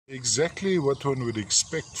Exactly what one would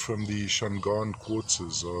expect from the Shangaan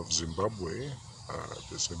quartzes of Zimbabwe.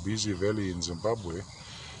 There's a busy valley in Zimbabwe.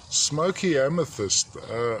 Smoky amethyst,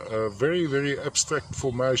 a very, very abstract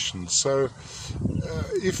formation. So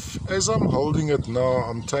if, as I'm holding it now,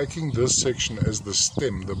 I'm taking this section as the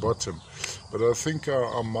stem, the bottom, but I think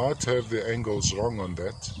I might have the angles wrong on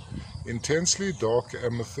that. Intensely dark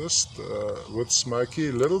amethyst with smoky,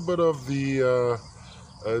 a little bit of the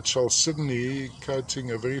chalcedony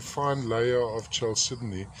coating, a very fine layer of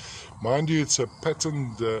chalcedony. Mind you, it's a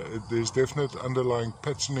patterned, there's definite underlying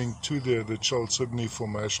patterning to the chalcedony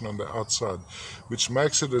formation on the outside, which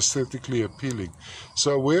makes it aesthetically appealing.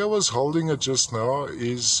 So where I was holding it just now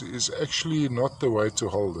is actually not the way to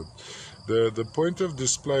hold it. The point of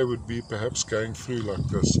display would be perhaps going through like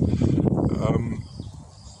this.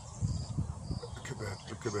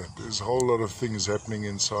 Look at that. There's a whole lot of things happening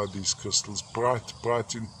inside these crystals. Bright,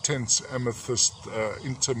 intense amethyst,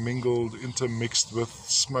 intermixed with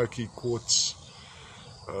smoky quartz,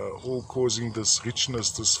 all causing this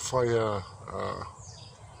richness, this fire.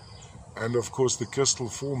 And of course the crystal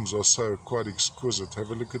forms are so quite exquisite.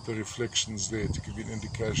 Have a look at the reflections there to give you an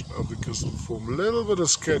indication of the crystal form. A little bit of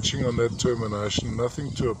scratching on that termination,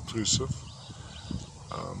 nothing too obtrusive.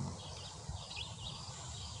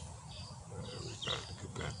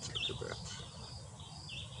 Look at that.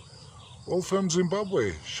 All from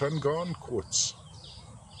Zimbabwe, Shangaan quartz.